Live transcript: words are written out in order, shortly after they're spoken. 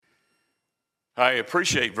I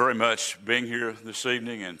appreciate very much being here this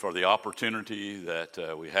evening and for the opportunity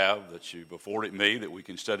that we have, that you've afforded me, that we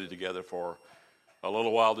can study together for a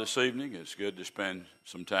little while this evening. It's good to spend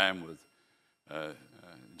some time with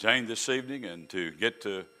Jane this evening and to get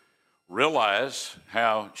to realize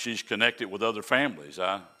how she's connected with other families.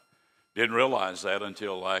 I didn't realize that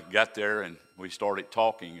until I got there and we started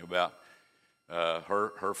talking about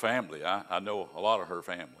her family. I know a lot of her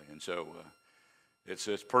family, and so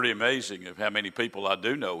it's pretty amazing of how many people I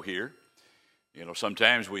do know here. You know,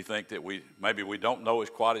 sometimes we think that we don't know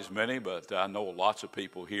quite as many, but I know lots of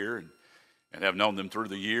people here and have known them through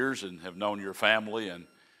the years and have known your family, and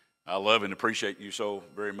I love and appreciate you so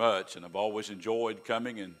very much. And I've always enjoyed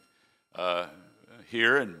coming and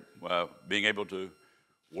here and being able to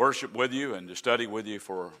worship with you and to study with you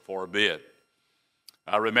for a bit.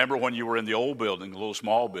 I remember when you were in the old building, the little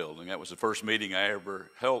small building. That was the first meeting I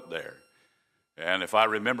ever held there. And if I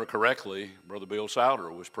remember correctly, Brother Bill Souter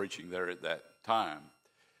was preaching there at that time.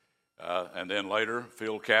 And then later,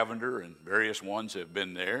 Phil Cavender and various ones have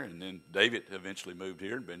been there. And then David eventually moved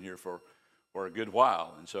here and been here for a good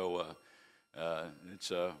while. And so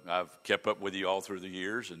I've kept up with you all through the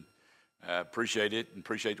years, and I appreciate it and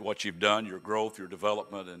appreciate what you've done, your growth, your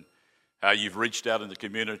development, and how you've reached out in the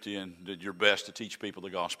community and did your best to teach people the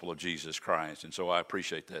gospel of Jesus Christ. And so I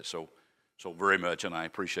appreciate that so very much, and I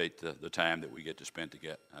appreciate the time that we get to spend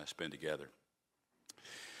together.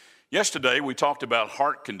 Yesterday, we talked about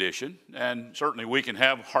heart condition, and certainly we can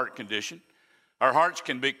have heart condition. Our hearts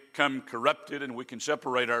can become corrupted, and we can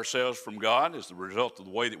separate ourselves from God as the result of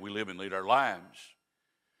the way that we live and lead our lives.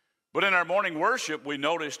 But in our morning worship, we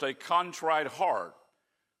noticed a contrite heart,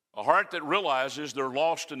 a heart that realizes their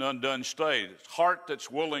lost and undone state, a heart that's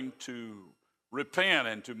willing to repent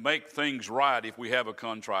and to make things right if we have a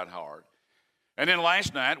contrite heart. And then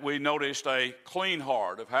last night, we noticed a clean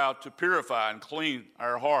heart, of how to purify and clean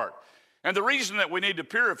our heart. And the reason that we need to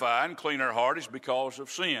purify and clean our heart is because of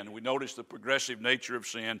sin. We noticed the progressive nature of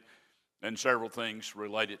sin and several things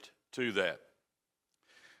related to that.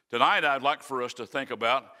 Tonight, I'd like for us to think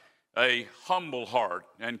about a humble heart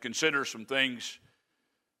and consider some things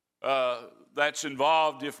that's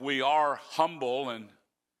involved if we are humble and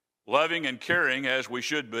loving and caring as we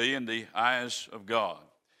should be in the eyes of God.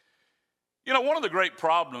 You know, one of the great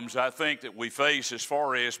problems I think that we face as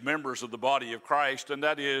far as members of the body of Christ, and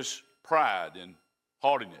that is pride and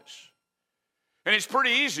haughtiness. And it's pretty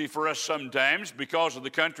easy for us sometimes, because of the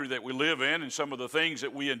country that we live in and some of the things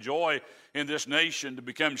that we enjoy in this nation, to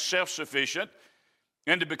become self-sufficient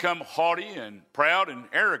and to become haughty and proud and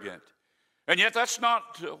arrogant. And yet that's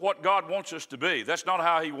not what God wants us to be. That's not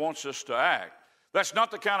how He wants us to act. That's not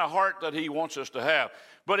the kind of heart that He wants us to have.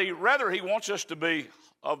 But rather He wants us to be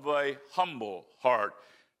of a humble heart.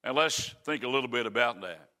 And let's think a little bit about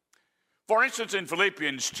that. For instance, in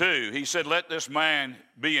Philippians 2, he said, "Let this man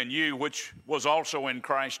be in you, which was also in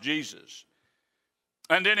Christ Jesus."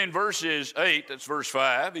 And then in verses 8, that's verse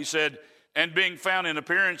 5, he said, "And being found in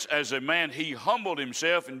appearance as a man, he humbled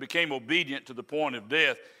himself and became obedient to the point of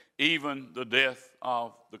death, even the death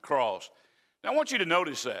of the cross." Now I want you to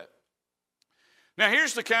notice that. Now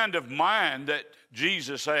here's the kind of mind that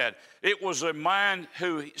Jesus had. It was a mind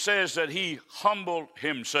who says that he humbled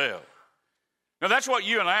himself. Now that's what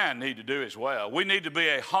you and I need to do as well. We need to be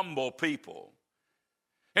a humble people.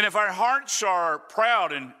 And if our hearts are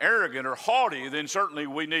proud and arrogant or haughty, then certainly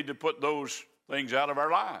we need to put those things out of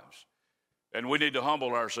our lives. And we need to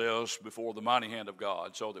humble ourselves before the mighty hand of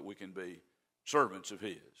God so that we can be servants of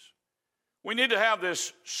His. We need to have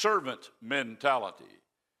this servant mentality.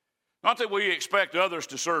 Not that we expect others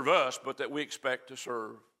to serve us, but that we expect to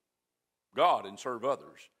serve God and serve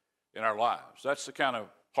others in our lives. That's the kind of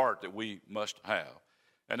heart that we must have.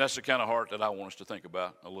 And that's the kind of heart that I want us to think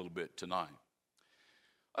about a little bit tonight.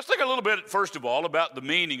 Let's think a little bit, first of all, about the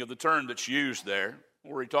meaning of the term that's used there,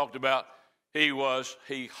 where he talked about he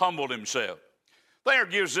humbled himself. Thayer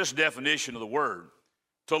gives this definition of the word: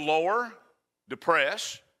 to lower,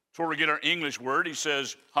 depress. That's where we get our English word. He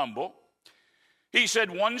says humble. He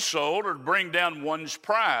said one's soul, or to bring down one's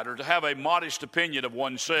pride, or to have a modest opinion of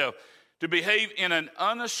oneself, to behave in an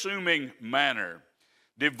unassuming manner,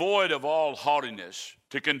 devoid of all haughtiness,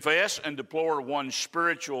 to confess and deplore one's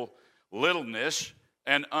spiritual littleness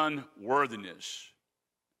and unworthiness.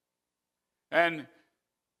 And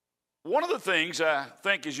one of the things I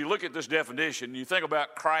think as you look at this definition, you think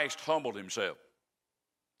about Christ humbled himself.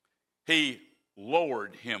 He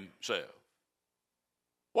lowered himself.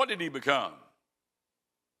 What did he become?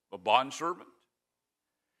 A bondservant?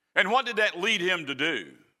 And what did that lead him to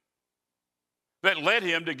do? That led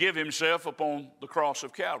him to give himself upon the cross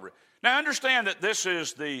of Calvary. Now understand that this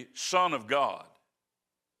is the Son of God.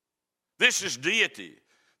 This is deity.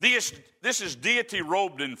 This is deity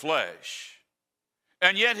robed in flesh.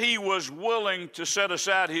 And yet he was willing to set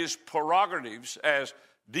aside his prerogatives as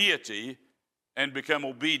deity and become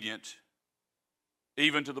obedient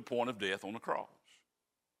even to the point of death on the cross.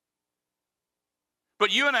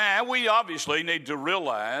 But you and I, we obviously need to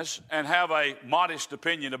realize and have a modest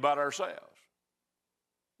opinion about ourselves.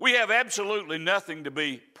 We have absolutely nothing to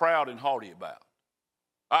be proud and haughty about.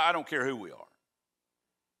 I don't care who we are.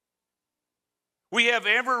 We have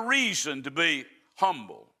every reason to be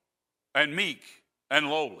humble and meek and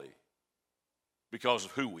lowly because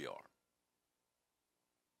of who we are.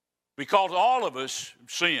 Because all of us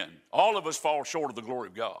sin. All of us fall short of the glory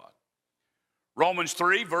of God. Romans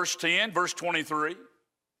 3, verse 10, verse 23.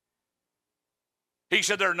 He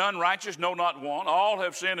said, there are none righteous, no, not one. All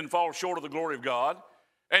have sinned and fall short of the glory of God.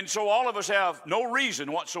 And so all of us have no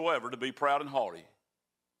reason whatsoever to be proud and haughty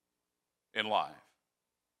in life.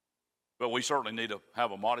 But we certainly need to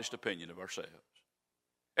have a modest opinion of ourselves.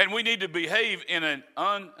 And we need to behave in an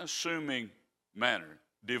unassuming manner,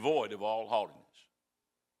 devoid of all haughtiness.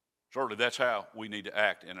 Certainly that's how we need to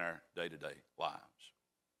act in our day-to-day lives.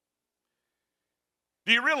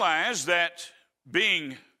 Do you realize that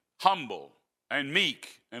being humble and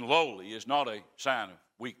meek and lowly is not a sign of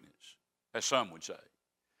weakness, as some would say?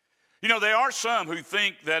 You know, there are some who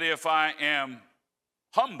think that if I am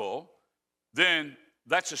humble, then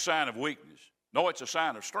that's a sign of weakness. No, it's a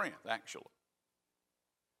sign of strength, actually.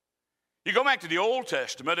 You go back to the Old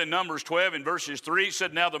Testament in Numbers 12 in verses 3, it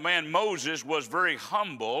said, now the man Moses was very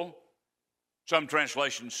humble. Some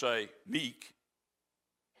translations say meek.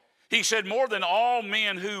 He said, more than all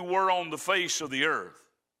men who were on the face of the earth.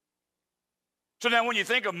 So now when you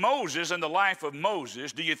think of Moses and the life of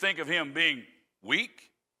Moses, do you think of him being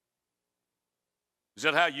weak? Is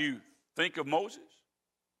that how you think of Moses?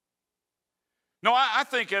 No, I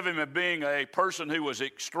think of him as being a person who was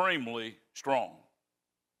extremely strong.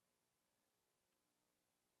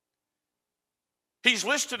 He's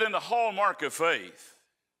listed in the hallmark of faith.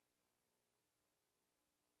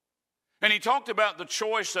 And he talked about the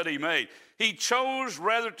choice that he made. He chose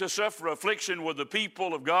rather to suffer affliction with the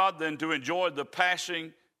people of God than to enjoy the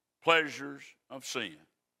passing pleasures of sin.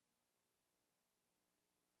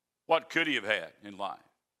 What could he have had in life?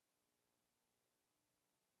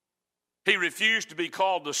 He refused to be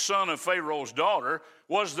called the son of Pharaoh's daughter.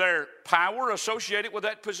 Was there power associated with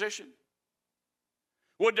that position?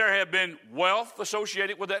 Would there have been wealth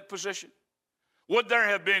associated with that position? Would there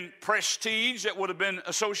have been prestige that would have been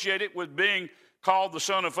associated with being called the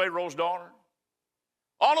son of Pharaoh's daughter?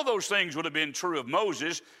 All of those things would have been true of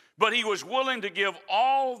Moses, but he was willing to give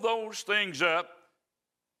all those things up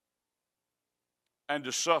and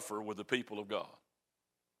to suffer with the people of God.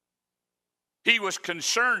 He was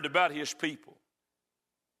concerned about his people.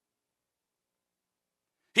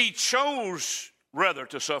 He chose rather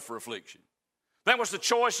to suffer affliction. That was the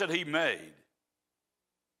choice that he made.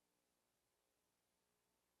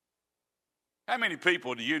 How many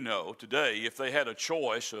people do you know today, if they had a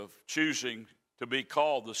choice of choosing to be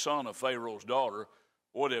called the son of Pharaoh's daughter,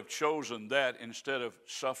 would have chosen that instead of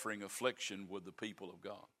suffering affliction with the people of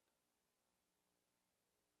God?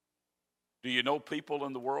 Do you know people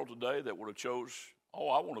in the world today that would have chose, I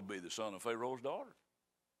want to be the son of Pharaoh's daughter.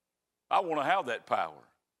 I want to have that power.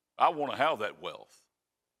 I want to have that wealth.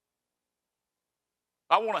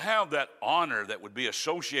 I want to have that honor that would be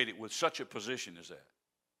associated with such a position as that.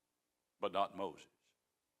 But not Moses.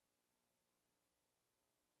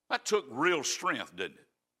 That took real strength, didn't it?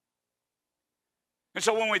 And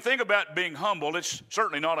so when we think about being humble, it's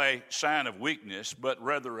certainly not a sign of weakness, but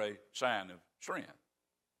rather a sign of strength.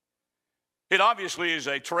 It obviously is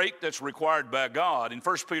a trait that's required by God. In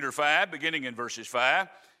 1 Peter 5, beginning in verses 5,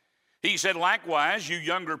 he said, likewise, you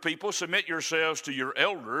younger people, submit yourselves to your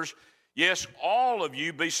elders. Yes, all of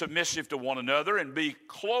you be submissive to one another and be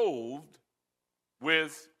clothed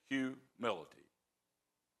with humility.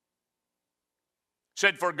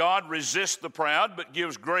 Said, for God resists the proud, but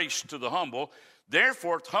gives grace to the humble.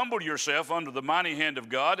 Therefore, humble yourself under the mighty hand of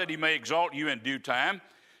God, that he may exalt you in due time,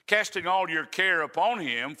 casting all your care upon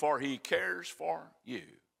him, for he cares for you.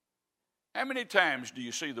 How many times do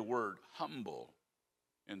you see the word humble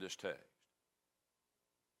in this text?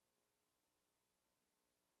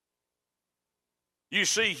 You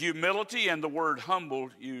see humility and the word humble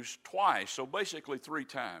used twice, so basically 3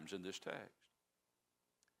 times in this text.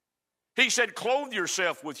 He said, clothe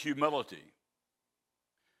yourself with humility.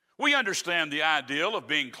 We understand the ideal of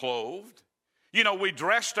being clothed. You know, we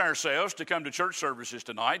dressed ourselves to come to church services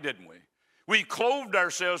tonight, didn't we? We clothed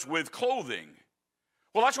ourselves with clothing.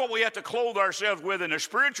 Well, that's what we have to clothe ourselves with in a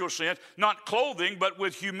spiritual sense, not clothing, but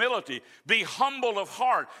with humility. Be humble of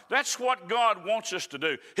heart. That's what God wants us to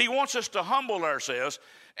do. He wants us to humble ourselves,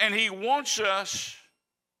 and He wants us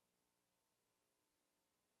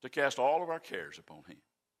to cast all of our cares upon Him.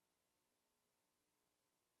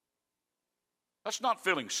 That's not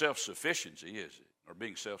feeling self-sufficiency, is it? Or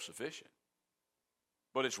being self-sufficient.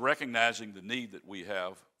 But it's recognizing the need that we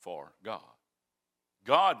have for God.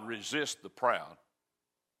 God resists the proud,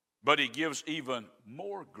 but He gives even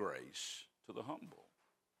more grace to the humble.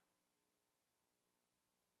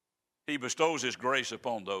 He bestows His grace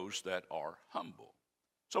upon those that are humble.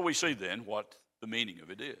 So we see then what the meaning of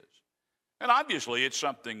it is. And obviously it's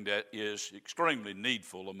something that is extremely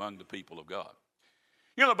needful among the people of God.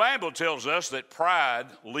 You know, the Bible tells us that pride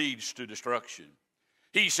leads to destruction.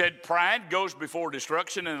 He said pride goes before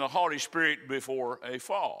destruction and a haughty spirit before a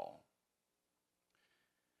fall.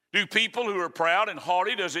 Do people who are proud and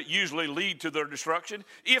haughty, does it usually lead to their destruction?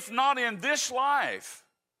 If not in this life,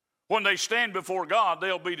 when they stand before God,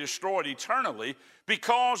 they'll be destroyed eternally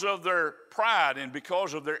because of their pride and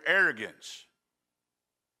because of their arrogance.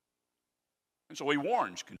 And so He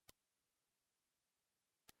warns.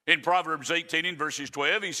 In Proverbs 18 in verses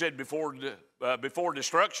 12, He said, before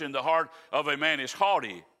destruction, the heart of a man is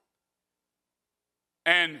haughty,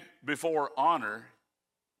 and before honor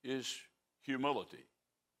is humility.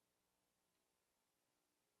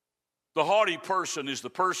 The haughty person is the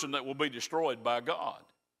person that will be destroyed by God.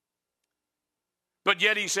 But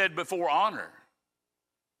yet He said before honor,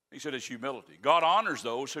 He said it's humility. God honors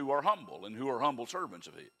those who are humble and who are humble servants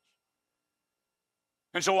of His.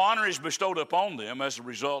 And so honor is bestowed upon them as a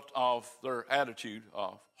result of their attitude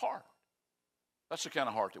of heart. That's the kind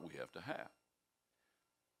of heart that we have to have.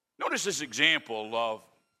 Notice this example of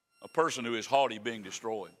a person who is haughty being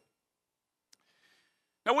destroyed.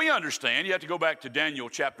 Now we understand, you have to go back to Daniel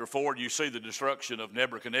chapter 4, and you see the destruction of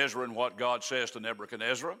Nebuchadnezzar and what God says to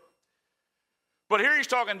Nebuchadnezzar. But here He's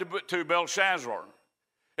talking to Belshazzar.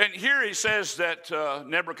 And here He says that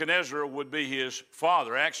Nebuchadnezzar would be his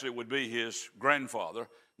father. Actually, it would be his grandfather.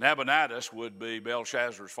 Nabonidus would be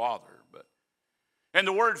Belshazzar's father. And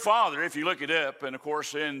the word father, if you look it up, and of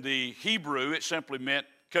course in the Hebrew it simply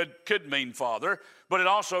could mean father, but it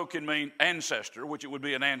also can mean ancestor, which it would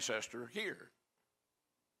be an ancestor here.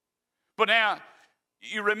 But now,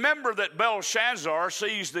 you remember that Belshazzar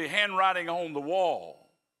sees the handwriting on the wall.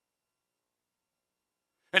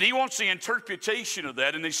 And he wants the interpretation of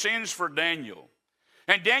that, and he sends for Daniel.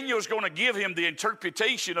 And Daniel's going to give him the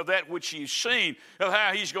interpretation of that which he's seen, of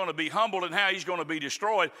how he's going to be humbled and how he's going to be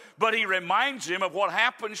destroyed. But he reminds him of what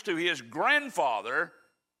happens to his grandfather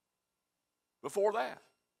before that.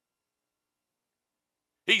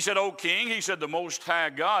 He said, O king, he said, the Most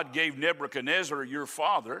High God gave Nebuchadnezzar your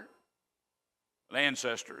father, an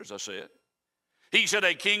ancestor, as I said. He said,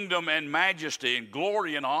 a kingdom and majesty and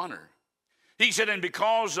glory and honor. He said, and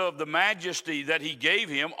because of the majesty that he gave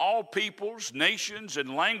him, all peoples, nations,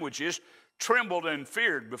 and languages trembled and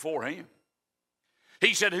feared before him.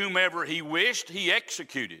 He said, whomever he wished, he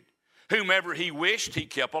executed. Whomever he wished, he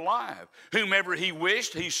kept alive. Whomever he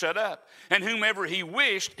wished, he set up. And whomever he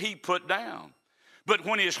wished, he put down. But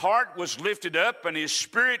when his heart was lifted up and his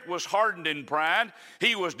spirit was hardened in pride,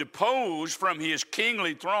 he was deposed from his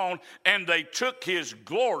kingly throne, and they took his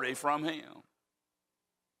glory from him.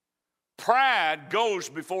 Pride goes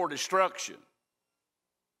before destruction.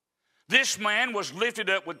 This man was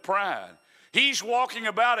lifted up with pride. He's walking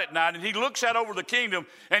about at night and he looks out over the kingdom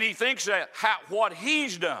and he thinks that what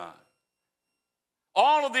he's done,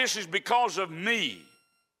 all of this is because of me,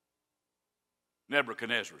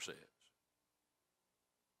 Nebuchadnezzar says.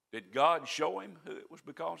 Did God show him who it was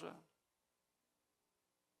because of?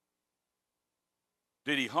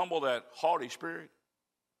 Did He humble that haughty spirit?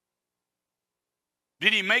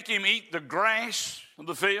 Did He make him eat the grass of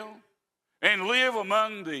the field and live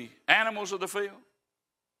among the animals of the field?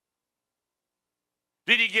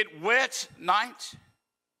 Did he get wet night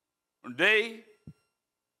or day?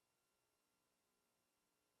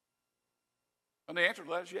 And the answer to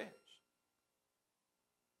that is yes.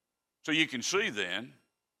 So you can see then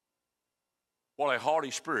what a haughty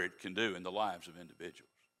spirit can do in the lives of individuals.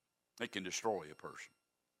 It can destroy a person.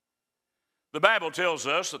 The Bible tells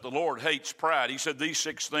us that the Lord hates pride. He said these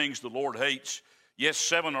 6 things the Lord hates. Yes,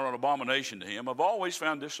 7 are an abomination to Him. I've always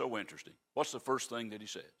found this so interesting. What's the first thing that He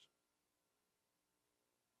says?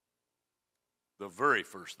 The very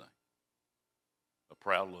first thing. A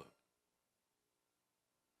proud look.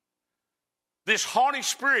 This haughty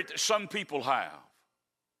spirit that some people have.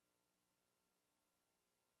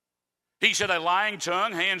 He said, a lying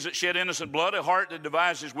tongue, hands that shed innocent blood, a heart that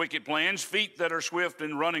devises wicked plans, feet that are swift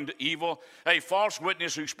in running to evil, a false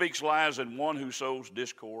witness who speaks lies, and one who sows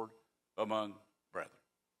discord among brethren.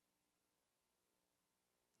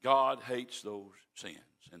 God hates those sins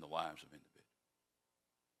in the lives of individuals.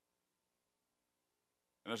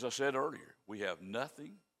 And as I said earlier, we have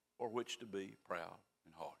nothing for which to be proud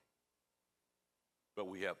and haughty. But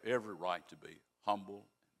we have every right to be humble,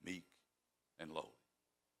 meek, and lowly.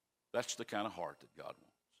 That's the kind of heart that God wants.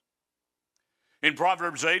 In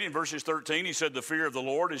Proverbs 8, in verses 13, he said, the fear of the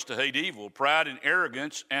Lord is to hate evil, pride and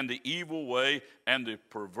arrogance, and the evil way, and the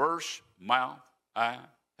perverse mouth I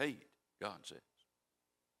hate, God says.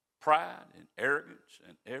 Pride and arrogance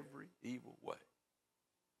and every evil way.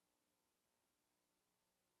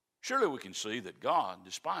 Surely we can see that God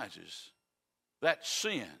despises that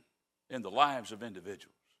sin in the lives of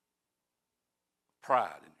individuals.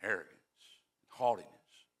 Pride and arrogance and haughtiness.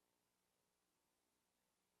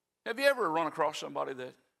 Have you ever run across somebody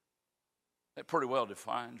that pretty well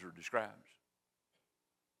defines or describes?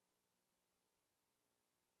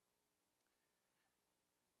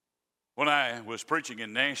 When I was preaching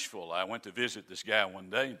in Nashville, I went to visit this guy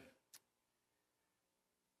one day.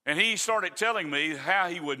 And he started telling me how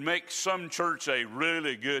he would make some church a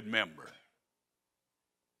really good member.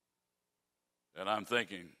 And I'm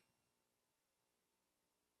thinking,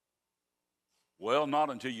 well,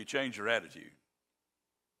 not until you change your attitude.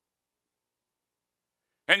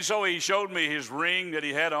 And so he showed me his ring that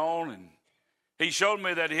he had on, and he showed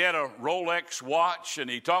me that he had a Rolex watch, and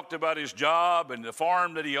he talked about his job and the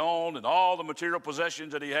farm that he owned and all the material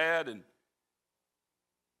possessions that he had, and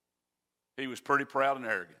he was pretty proud and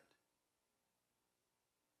arrogant.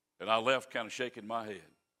 And I left kind of shaking my head.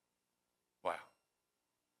 Wow.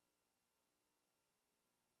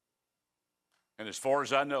 And as far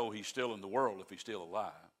as I know, he's still in the world if he's still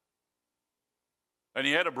alive. And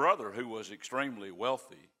he had a brother who was extremely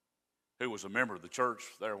wealthy, who was a member of the church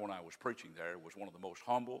there when I was preaching there, was one of the most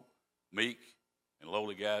humble, meek, and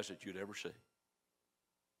lowly guys that you'd ever see.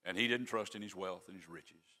 And he didn't trust in his wealth and his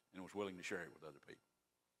riches and was willing to share it with other people.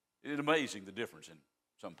 It is amazing the difference in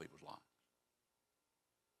some people's lives.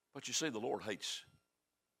 But you see, the Lord hates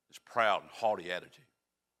this proud and haughty attitude.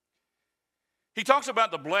 He talks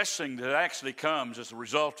about the blessing that actually comes as a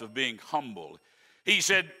result of being humble. He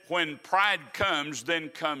said, when pride comes, then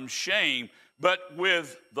comes shame, but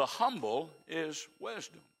with the humble is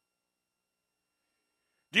wisdom.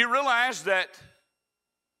 Do you realize that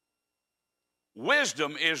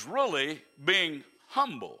wisdom is really being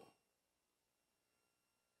humble?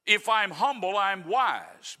 If I'm humble, I'm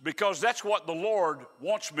wise, because that's what the Lord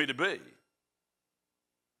wants me to be.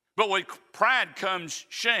 But with pride comes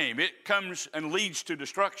shame. It comes and leads to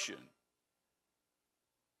destruction.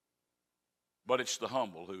 But it's the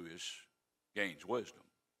humble who gains wisdom.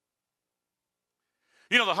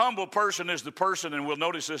 You know, the humble person is the person, and we'll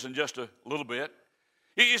notice this in just a little bit.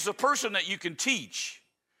 It's the person that you can teach.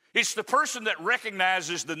 It's the person that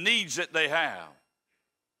recognizes the needs that they have.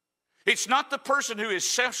 It's not the person who is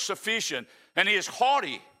self-sufficient and is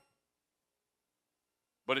haughty,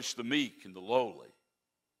 but it's the meek and the lowly.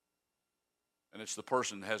 And it's the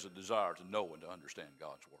person that has a desire to know and to understand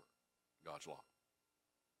God's word, God's law.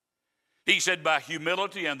 He said, by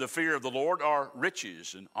humility and the fear of the Lord are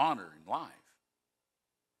riches and honor and life.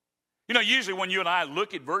 You know, usually when you and I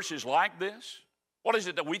look at verses like this, what is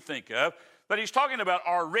it that we think of? That he's talking about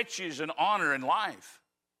our riches and honor and life.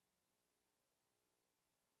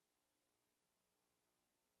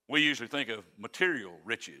 We usually think of material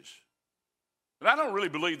riches. But I don't really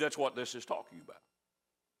believe that's what this is talking about.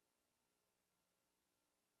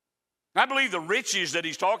 I believe the riches that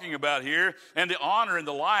he's talking about here and the honor and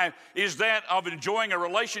the life is that of enjoying a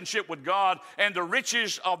relationship with God and the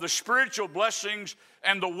riches of the spiritual blessings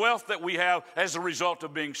and the wealth that we have as a result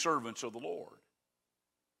of being servants of the Lord.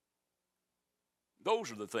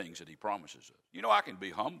 Those are the things that he promises us. You know, I can be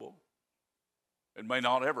humble and may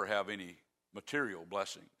not ever have any material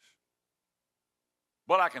blessings.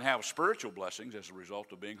 But I can have spiritual blessings as a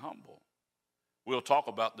result of being humble. We'll talk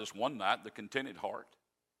about this one night, the contented heart.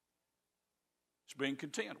 It's being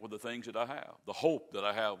content with the things that I have, the hope that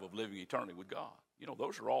I have of living eternally with God. You know,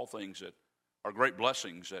 those are all things that are great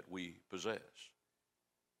blessings that we possess.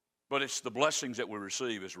 But it's the blessings that we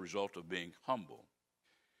receive as a result of being humble.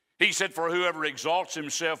 He said, for whoever exalts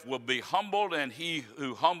himself will be humbled, and he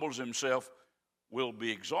who humbles himself will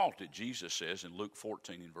be exalted, Jesus says in Luke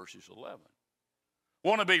 14 in verses 11.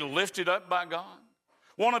 Want to be lifted up by God?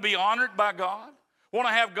 Want to be honored by God? Want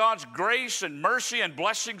to have God's grace and mercy and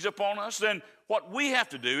blessings upon us? Then what we have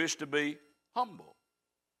to do is to be humble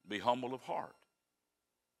of heart.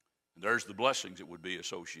 There's the blessings that would be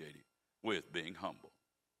associated with being humble.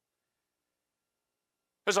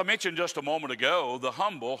 As I mentioned just a moment ago, the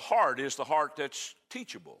humble heart is the heart that's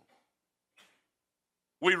teachable.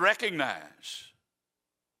 We recognize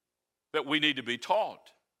that we need to be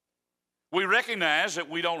taught. We recognize that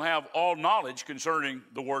we don't have all knowledge concerning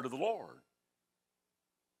the word of the Lord.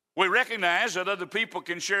 We recognize that other people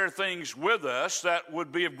can share things with us that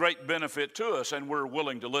would be of great benefit to us, and we're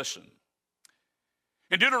willing to listen.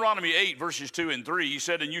 In Deuteronomy 8, verses 2 and 3, he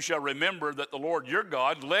said, "And you shall remember that the Lord your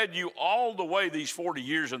God led you all the way these 40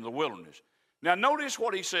 years in the wilderness." Now notice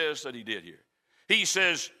what he says that he did here. He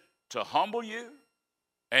says to humble you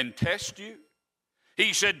and test you.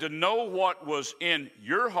 He said to know what was in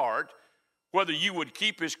your heart, whether you would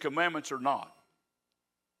keep his commandments or not.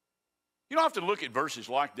 You don't have to look at verses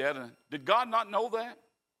like that. And did God not know that?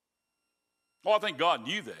 Well, I think God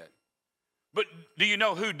knew that. But do you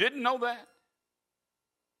know who didn't know that?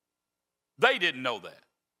 They didn't know that.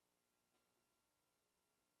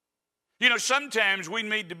 You know, sometimes we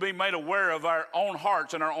need to be made aware of our own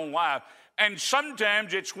hearts and our own life. And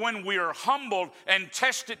sometimes it's when we are humbled and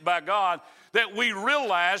tested by God that we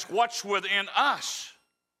realize what's within us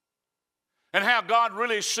and how God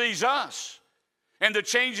really sees us and the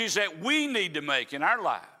changes that we need to make in our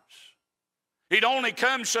lives. It only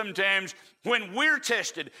comes sometimes when we're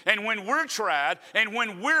tested and when we're tried and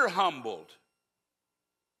when we're humbled.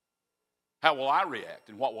 How will I react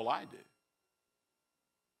and what will I do?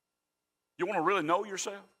 You want to really know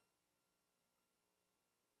yourself?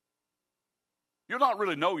 You'll not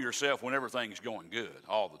really know yourself when everything's going good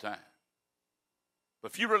all the time.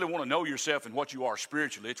 But if you really want to know yourself and what you are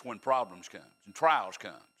spiritually, it's when problems come and trials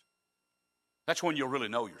come. That's when you'll really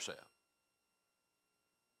know yourself.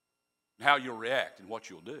 And how you'll react and what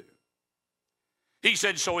you'll do. He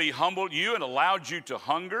said, so he humbled you and allowed you to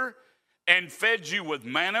hunger and fed you with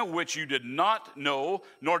manna, which you did not know,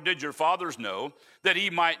 nor did your fathers know, that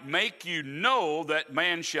he might make you know that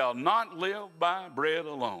man shall not live by bread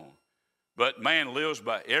alone, but man lives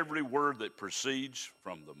by every word that proceeds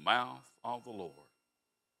from the mouth of the Lord.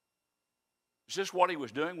 Is this what he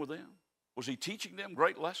was doing with them? Was he teaching them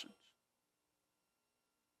great lessons?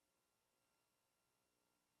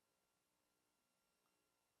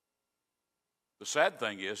 The sad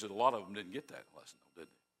thing is that a lot of them didn't get that lesson, though, did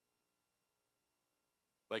they?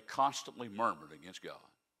 They constantly murmured against God.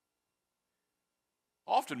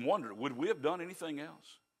 I often wondered, would we have done anything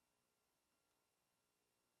else?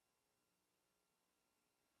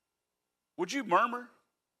 Would you murmur,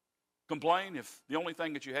 complain if the only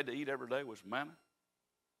thing that you had to eat every day was manna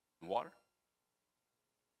and water?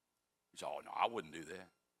 You say, oh, no, I wouldn't do that.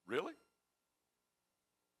 Really?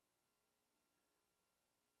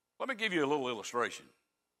 Let me give you a little illustration.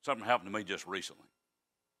 Something happened to me just recently.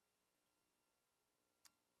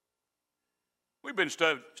 We've been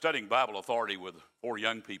studying Bible authority with 4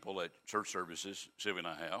 young people at church services, Sylvia and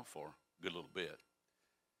I have, for a good little bit.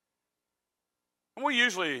 And we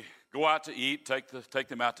usually go out to eat, take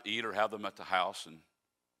them out to eat or have them at the house and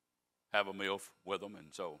have a meal with them. And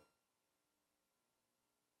so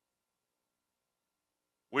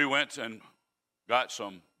we went and got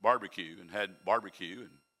some barbecue and had barbecue and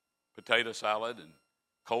potato salad and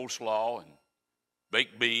coleslaw and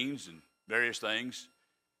baked beans and various things.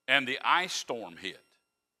 And the ice storm hit,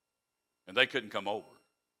 and they couldn't come over.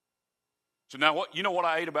 So now, you know what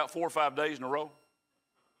I ate about 4 or 5 days in a row?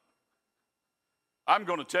 I'm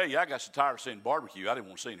going to tell you, I got so tired of seeing barbecue, I didn't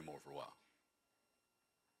want to see anymore for a while.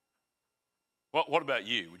 What about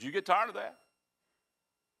you? Would you get tired of that?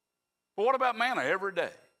 Well, what about manna every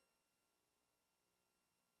day?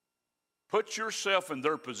 Put yourself in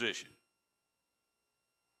their position.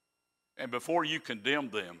 And before you condemn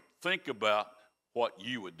them, think about what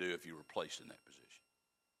you would do if you were placed in that position.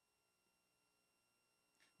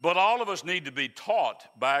 But all of us need to be taught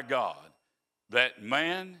by God that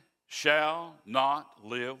man shall not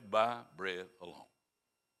live by bread alone.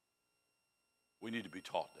 We need to be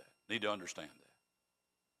taught that, need to understand that.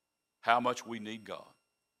 How much we need God.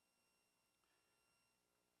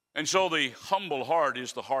 And so the humble heart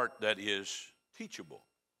is the heart that is teachable,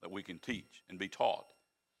 that we can teach and be taught.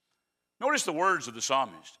 Notice the words of the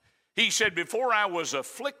psalmist. He said, before I was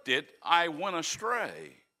afflicted, I went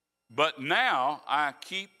astray, but now I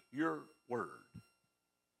keep your word.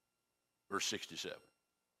 Verse 67.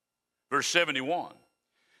 Verse 71.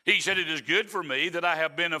 He said, it is good for me that I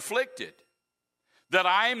have been afflicted, that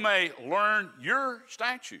I may learn your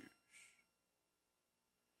statutes.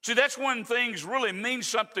 See, that's when things really mean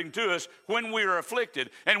something to us, when we are afflicted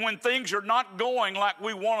and when things are not going like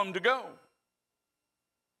we want them to go.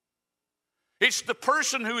 It's the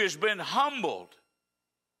person who has been humbled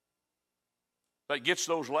that gets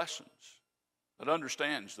those lessons, that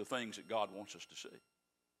understands the things that God wants us to see.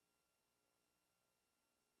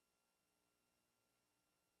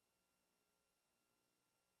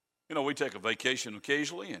 You know, we take a vacation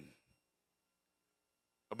occasionally, and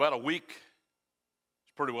about a week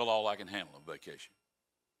is pretty well all I can handle on vacation.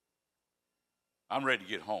 I'm ready to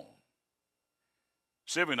get home.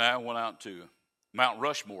 Sylvia and I went out to Mount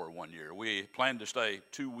Rushmore one year. We planned to stay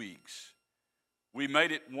 2 weeks. We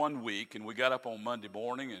made it 1 week, and we got up on Monday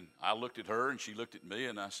morning, and I looked at her, and she looked at me,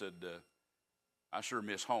 and I said, I sure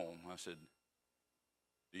miss home. I said,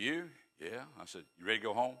 do you? Yeah. I said, you ready to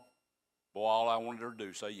go home? Boy, all I wanted her to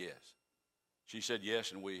do, say yes. She said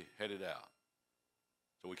yes, and we headed out.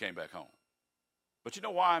 So we came back home. But you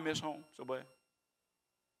know why I miss home so bad?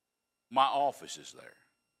 My office is there.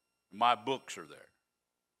 My books are there.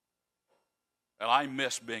 And I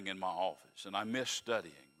miss being in my office, and I miss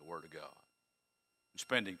studying the Word of God and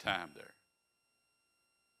spending time there.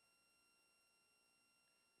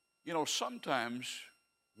 You know, sometimes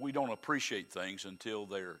we don't appreciate things until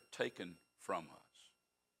they're taken from us.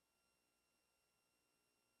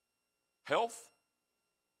 Health,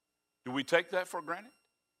 do we take that for granted?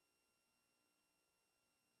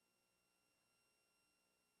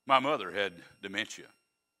 My mother had dementia.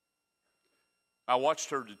 I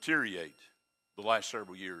watched her deteriorate the last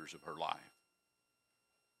several years of her life.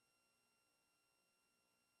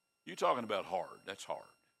 You talking about hard, that's hard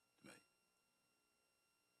to me.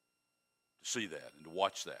 To see that and to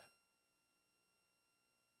watch that.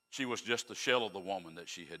 She was just the shell of the woman that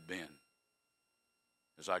she had been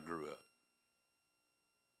as I grew up.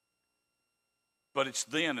 But it's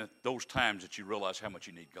then at those times that you realize how much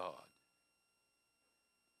you need God.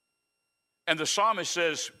 And the psalmist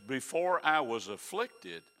says, before I was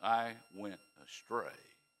afflicted, I went astray.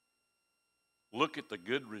 Look at the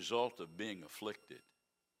good result of being afflicted.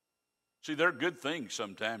 See, there are good things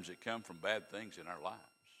sometimes that come from bad things in our lives.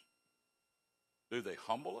 Do they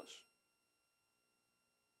humble us?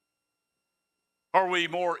 Are we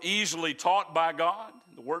more easily taught by God,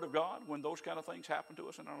 the Word of God, when those kind of things happen to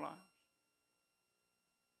us in our lives?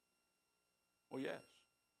 Well, yes.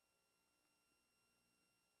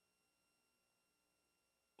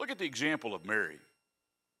 Look at the example of Mary.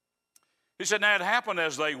 He said, now it happened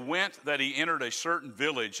as they went that he entered a certain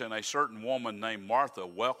village, and a certain woman named Martha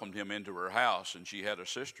welcomed him into her house, and she had a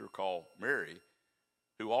sister called Mary,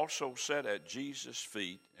 who also sat at Jesus'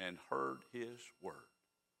 feet and heard his word.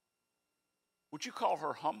 Would you call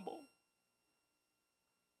her humble?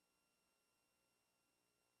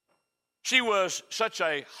 She was such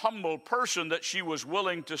a humble person that she was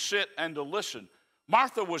willing to sit and to listen.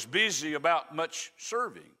 Martha was busy about much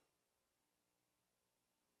serving.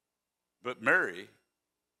 But Mary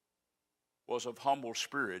was of humble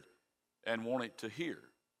spirit and wanted to hear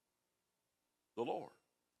the Lord.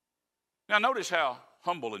 Now notice how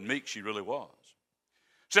humble and meek she really was.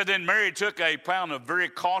 So then Mary took a pound of very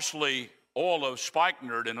costly oil of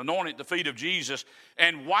spikenard and anointed the feet of Jesus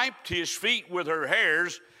and wiped his feet with her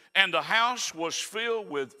hairs, and the house was filled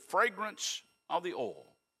with fragrance of the oil.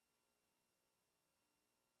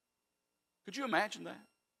 Could you imagine that?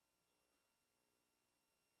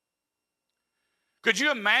 Could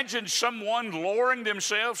you imagine someone lowering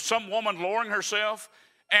themselves, some woman lowering herself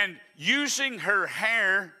and using her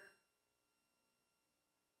hair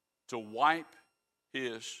to wipe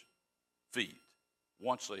his feet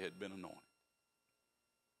once they had been anointed?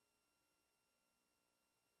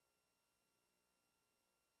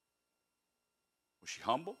 Was she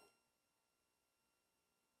humble?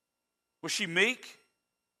 Was she meek?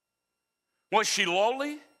 Was she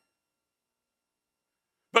lowly?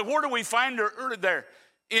 But where do we find her there?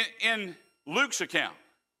 In Luke's account.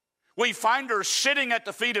 We find her sitting at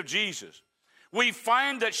the feet of Jesus. We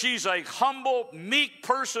find that she's a humble, meek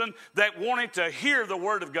person that wanted to hear the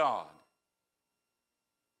word of God.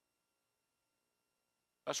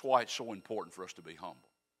 That's why it's so important for us to be humble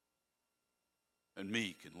and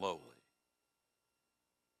meek and lowly.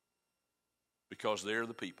 Because they're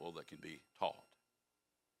the people that can be taught.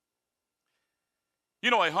 You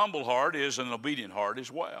know, a humble heart is an obedient heart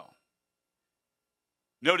as well.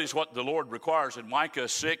 Notice what the Lord requires in Micah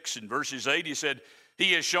 6 and verses 8. He said,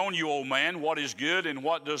 He has shown you, O man, what is good, and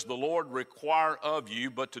what does the Lord require of you,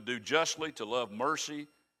 but to do justly, to love mercy,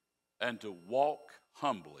 and to walk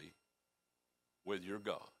humbly with your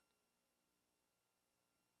God.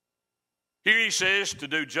 Here he says to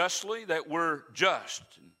do justly, that we're just.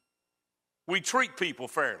 We treat people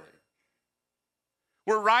fairly.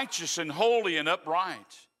 We're righteous and holy and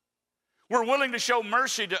upright. We're willing to show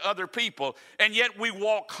mercy to other people, and yet we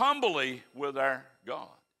walk humbly with our God.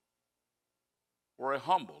 We're a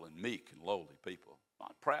humble and meek and lowly people,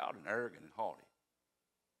 not proud and arrogant and haughty.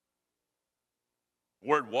 The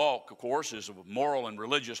word walk, of course, is a moral and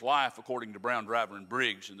religious life according to Brown, Driver, and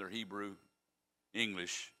Briggs in their Hebrew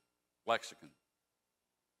English lexicon.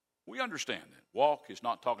 We understand that. Walk is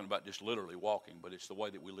not talking about just literally walking, but it's the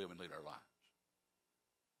way that we live and lead our lives.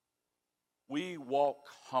 We walk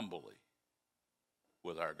humbly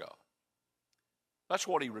with our God. That's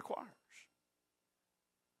what he requires.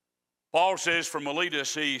 Paul says from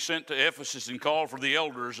Miletus he sent to Ephesus and called for the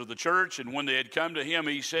elders of the church, and when they had come to him,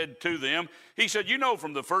 he said to them, you know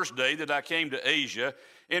from the first day that I came to Asia,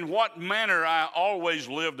 in what manner I always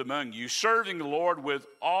lived among you, serving the Lord with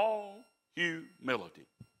all humility.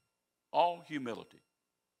 All humility.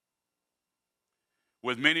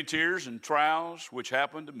 With many tears and trials which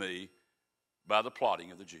happened to me by the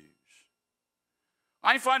plotting of the Jews.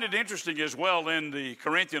 I find it interesting as well in the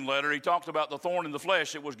Corinthian letter, he talked about the thorn in the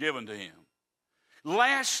flesh that was given to him.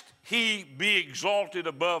 Lest he be exalted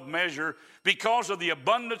above measure because of the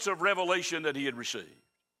abundance of revelation that he had received.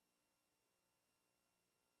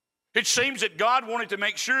 It seems that God wanted to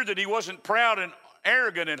make sure that he wasn't proud and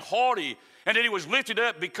arrogant and haughty, and that he was lifted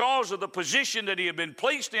up because of the position that he had been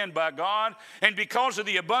placed in by God, and because of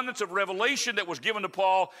the abundance of revelation that was given to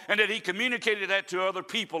Paul, and that he communicated that to other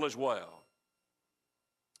people as well.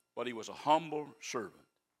 But he was a humble servant,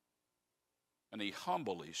 and he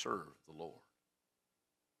humbly served the Lord.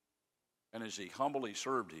 And as he humbly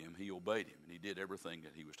served him, he obeyed him, and he did everything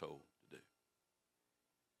that he was told to do.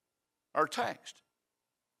 Our text.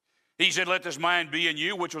 He said, let this mind be in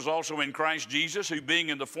you, which was also in Christ Jesus, who being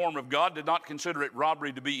in the form of God did not consider it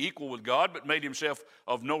robbery to be equal with God, but made himself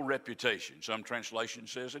of no reputation. Some translation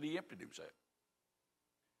says that he emptied himself.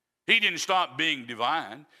 He didn't stop being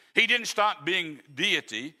divine. He didn't stop being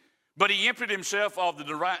deity, but he emptied himself of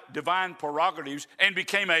the divine prerogatives and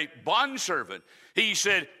became a bondservant. He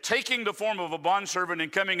said, taking the form of a bondservant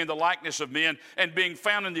and coming in the likeness of men and being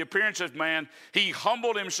found in the appearance of man, he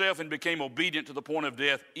humbled himself and became obedient to the point of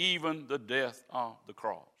death, even the death of the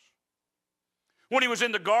cross. When he was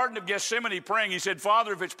in the Garden of Gethsemane praying, he said,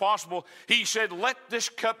 Father, if it's possible, he said, let this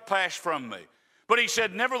cup pass from me. But he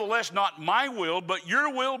said, nevertheless, not my will, but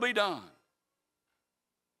your will be done.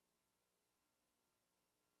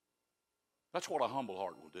 That's what a humble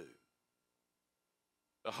heart will do.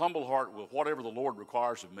 A humble heart will, whatever the Lord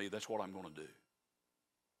requires of me, that's what I'm going to do.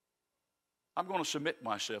 I'm going to submit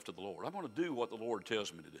myself to the Lord. I'm going to do what the Lord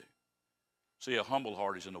tells me to do. See, a humble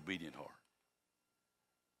heart is an obedient heart.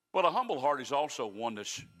 But a humble heart is also one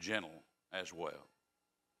that's gentle as well.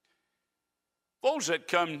 Those that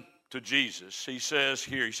come to Jesus, he says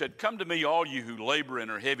here, he said, come to me, all you who labor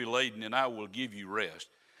and are heavy laden, and I will give you rest.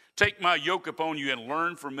 Take my yoke upon you and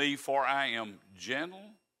learn from me, for I am gentle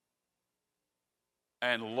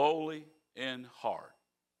and lowly in heart.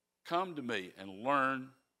 Come to me and learn,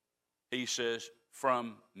 he says,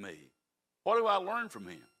 from me. What do I learn from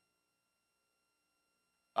him?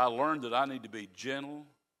 I learned that I need to be gentle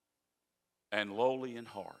and lowly in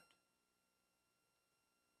heart.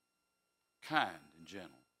 Kind and gentle.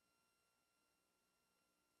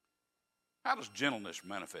 How does gentleness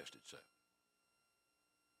manifest itself?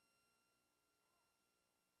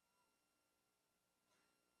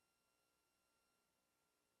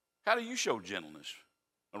 How do you show gentleness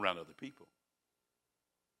around other people?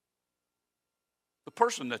 The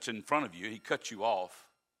person that's in front of you, he cuts you off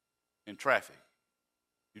in traffic.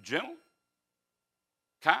 You gentle?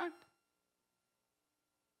 Kind?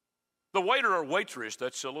 The waiter or waitress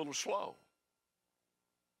that's a little slow.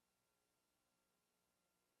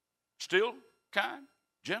 Still kind?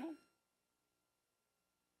 Gentle?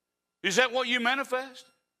 Is that what you manifest?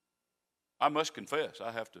 I must confess,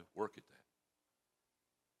 I have to work at that.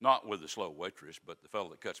 Not with the slow waitress, but the fellow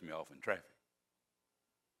that cuts me off in traffic.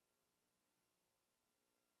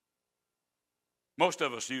 Most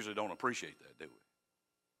of us usually don't appreciate that, do we?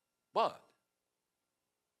 But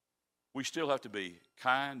we still have to be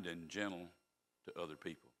kind and gentle to other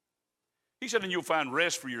people. He said, and you'll find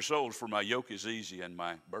rest for your souls, for my yoke is easy and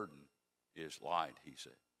my burden is light, he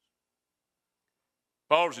said.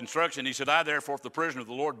 Paul's instruction, he said, I therefore, the prisoner of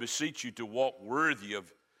the Lord, beseech you to walk worthy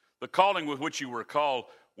of the calling with which you were called,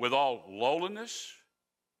 with all lowliness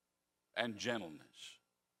and gentleness.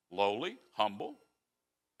 Lowly, humble,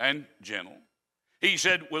 and gentle. He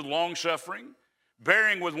said, with long suffering,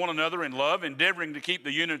 bearing with one another in love, endeavoring to keep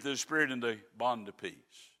the unity of the Spirit in the bond of peace.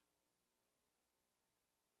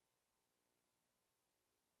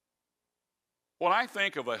 When I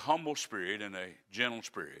think of a humble spirit and a gentle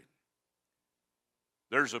spirit,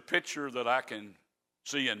 there's a picture that I can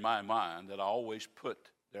see in my mind that I always put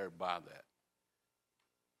there by that.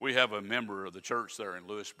 We have a member of the church there in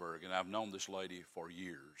Lewisburg, and I've known this lady for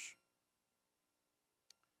years.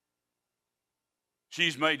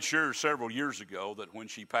 She's made sure several years ago that when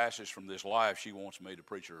she passes from this life, she wants me to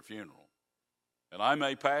preach her funeral. And I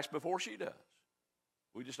may pass before she does.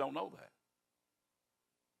 We just don't know that.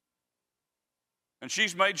 And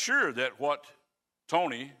she's made sure that what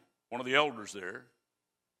Tony, one of the elders there,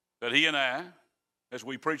 that he and I, as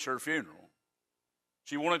we preach her funeral,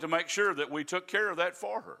 she wanted to make sure that we took care of that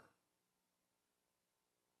for her.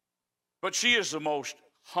 But she is the most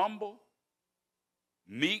humble,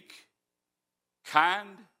 meek, kind,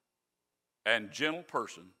 and gentle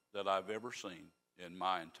person that I've ever seen in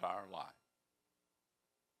my entire life.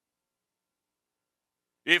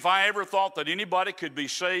 If I ever thought that anybody could be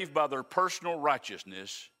saved by their personal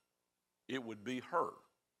righteousness, it would be her.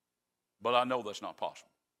 But I know that's not possible.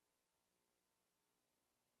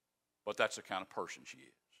 But that's the kind of person she is.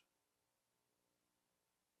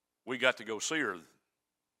 We got to go see her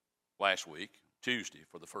last week, Tuesday,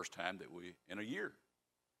 for the first time in a year.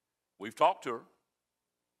 We've talked to her.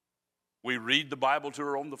 We read the Bible to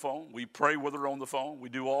her on the phone. We pray with her on the phone. We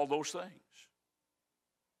do all those things.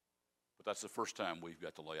 But that's the first time we've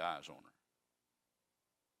got to lay eyes on her.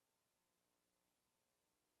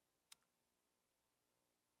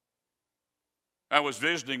 I was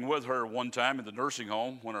visiting with her one time in the nursing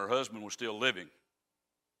home when her husband was still living.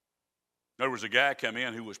 There was a guy come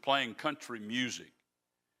in who was playing country music.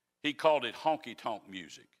 He called it honky-tonk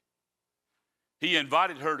music. He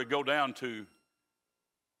invited her to go down to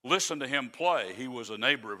listen to him play. He was a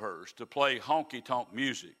neighbor of hers, to play honky-tonk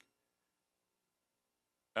music.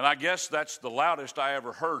 And I guess that's the loudest I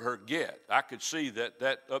ever heard her get. I could see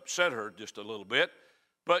that upset her just a little bit,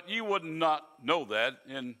 but you would not know that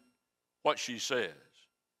in what she says.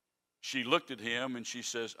 She looked at him and she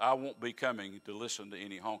says, I won't be coming to listen to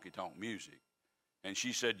any honky-tonk music. And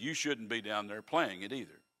she said, you shouldn't be down there playing it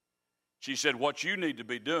either. She said, what you need to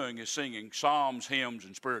be doing is singing psalms, hymns,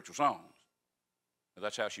 and spiritual songs. And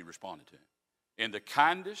that's how she responded to him. In the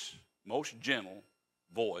kindest, most gentle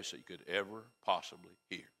voice that you could ever possibly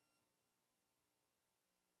hear.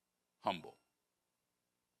 Humble,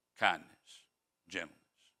 kindness, gentleness.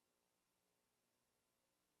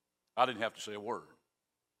 I didn't have to say a word.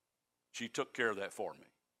 She took care of that for me.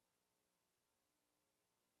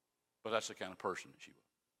 But that's the kind of person that she was.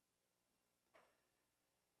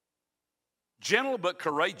 Gentle but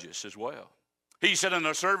courageous as well. He said, and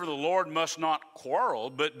the servant of the Lord must not quarrel,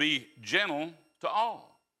 but be gentle to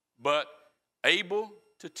all, but able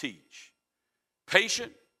to teach.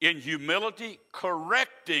 Patient in humility,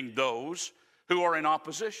 correcting those who are in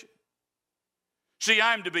opposition. See,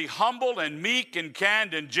 I'm to be humble and meek and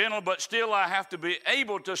kind and gentle, but still I have to be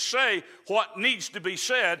able to say what needs to be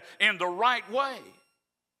said in the right way.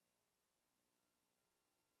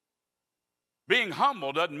 Being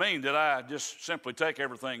humble doesn't mean that I just simply take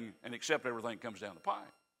everything and accept everything that comes down the pipe.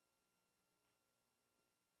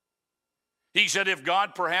 He said, if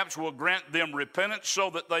God perhaps will grant them repentance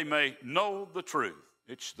so that they may know the truth.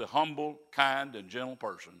 It's the humble, kind, and gentle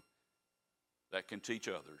person that can teach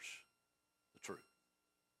others the truth.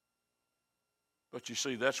 But you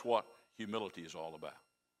see, that's what humility is all about.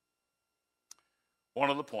 One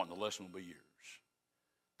other point, the lesson will be yours.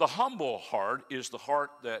 The humble heart is the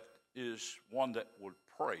heart that is one that would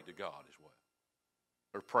pray to God as well.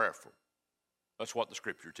 Or prayerful. That's what the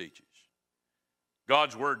Scripture teaches.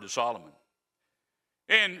 God's word to Solomon.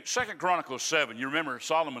 In 2 Chronicles 7, you remember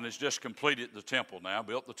Solomon has just completed the temple now,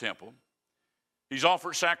 built the temple. He's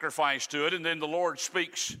offered sacrifice to it, and then the Lord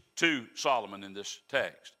speaks to Solomon in this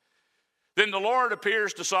text. Then the Lord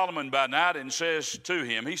appears to Solomon by night and says to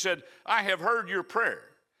him, he said, I have heard your prayer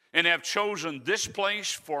and have chosen this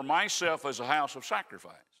place for myself as a house of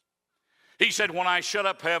sacrifice. He said, when I shut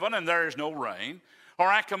up heaven and there is no rain, or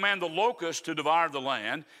I command the locust to devour the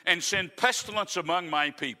land and send pestilence among my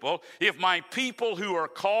people, if my people who are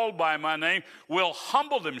called by my name will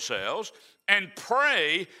humble themselves and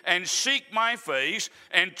pray and seek my face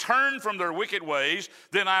and turn from their wicked ways,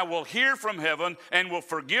 then I will hear from heaven and will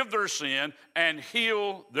forgive their sin and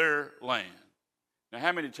heal their land. Now,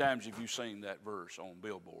 how many times have you seen that verse on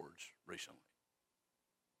billboards recently?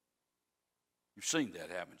 You've seen that,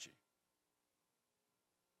 haven't you?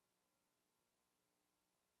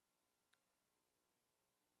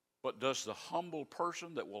 But does the humble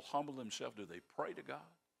person that will humble themselves, do they pray to God?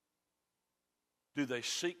 Do they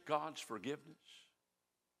seek God's forgiveness?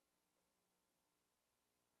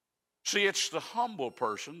 See, it's the humble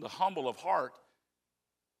person, the humble of heart,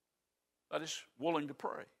 that is willing to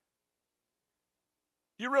pray.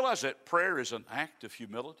 You realize that prayer is an act of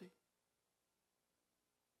humility?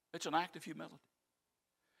 It's an act of humility.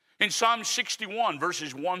 In Psalm 61,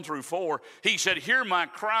 verses 1 through 4, he said, "Hear my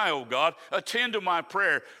cry, O God, attend to my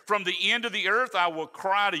prayer. From the end of the earth I will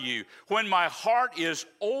cry to you when my heart is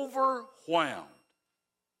overwhelmed."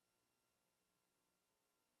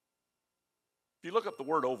 If you look up the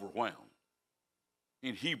word overwhelmed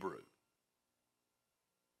in Hebrew,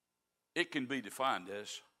 it can be defined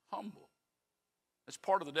as humble. That's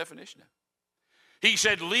part of the definition. He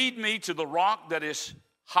said, "Lead me to the rock that is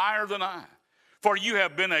higher than I. For you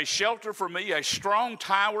have been a shelter for me, a strong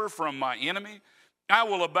tower from my enemy. I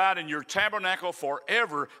will abide in your tabernacle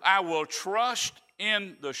forever. I will trust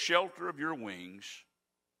in the shelter of your wings,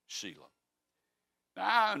 Selah." Now,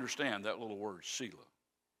 I understand that little word, Selah,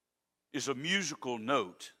 is a musical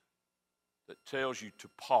note that tells you to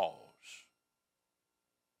pause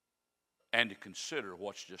and to consider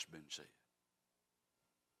what's just been said.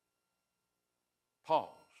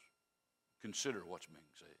 Pause. Consider what's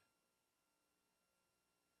being said.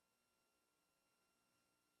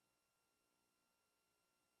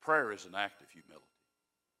 Prayer is an act of humility.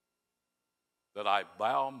 That I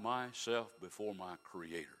bow myself before my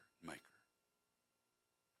Creator, Maker.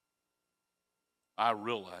 I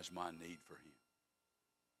realize my need for Him.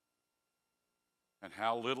 And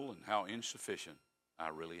how little and how insufficient I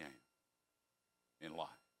really am in life.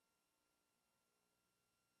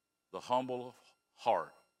 The humble of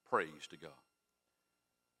heart prays to God.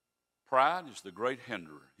 Pride is the great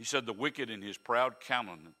hinderer. He said, "The wicked in his proud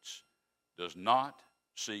countenance does not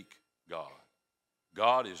seek God.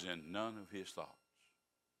 God is in none of his thoughts."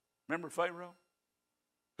 Remember Pharaoh?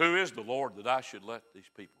 "Who is the Lord that I should let these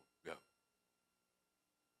people go?"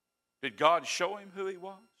 Did God show him who he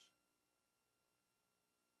was?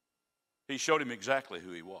 He showed him exactly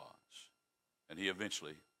who he was. And he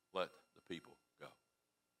eventually let the people go.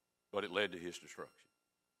 But it led to his destruction.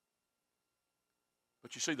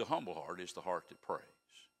 But you see, the humble heart is the heart that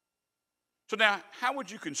prays. So now, how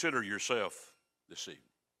would you consider yourself this evening?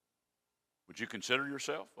 Would you consider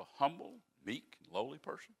yourself a humble, meek, and lowly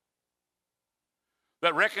person?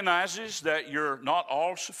 That recognizes that you're not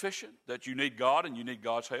all sufficient, that you need God and you need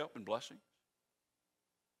God's help and blessing?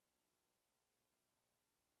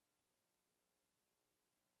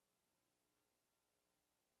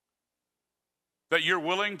 That you're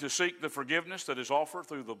willing to seek the forgiveness that is offered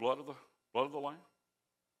through the blood of the Lamb?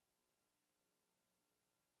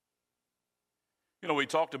 You know, we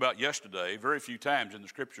talked about yesterday, very few times in the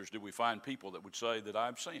Scriptures do we find people that would say that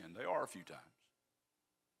I've sinned. They are a few times.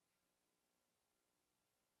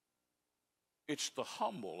 It's the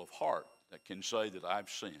humble of heart that can say that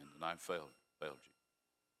I've sinned and I've failed you.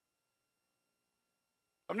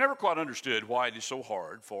 I've never quite understood why it is so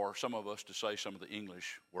hard for some of us to say some of the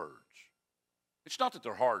English words. It's not that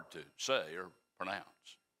they're hard to say or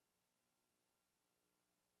pronounce.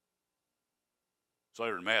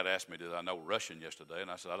 Slater and Matt asked me, did I know Russian yesterday? And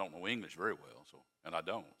I said, I don't know English very well, and I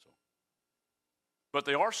don't. But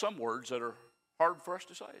there are some words that are hard for us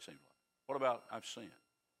to say, it seems like. What about I've sinned?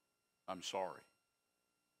 I'm sorry.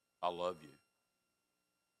 I love you.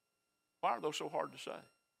 Why are those so hard to say?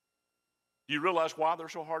 Do you realize why they're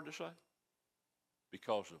so hard to say?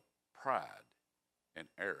 Because of pride and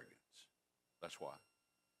arrogance. That's why.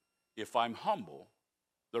 If I'm humble,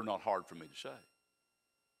 they're not hard for me to say.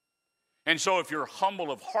 And so if you're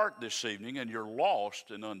humble of heart this evening and you're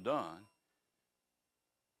lost and undone,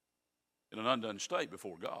 in an undone state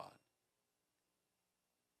before God,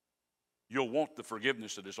 you'll want the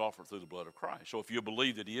forgiveness that is offered through the blood of Christ. So if you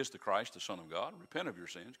believe that He is the Christ, the Son of God, repent of your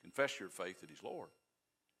sins, confess your faith that He's Lord,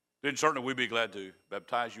 then certainly we'd be glad to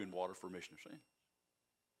baptize you in water for remission of sins.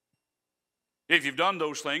 If you've done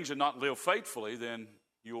those things and not lived faithfully, then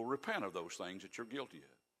you'll repent of those things that you're guilty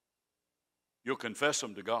of. You'll confess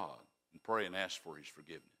them to God and pray and ask for His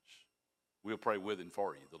forgiveness. We'll pray with and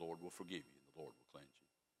for you. The Lord will forgive you. The Lord will cleanse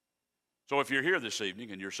you. So if you're here this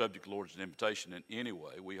evening and you're subject to the Lord's invitation in any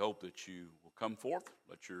way, we hope that you will come forth,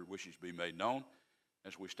 let your wishes be made known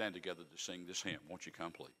as we stand together to sing this hymn. Won't you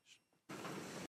come, please?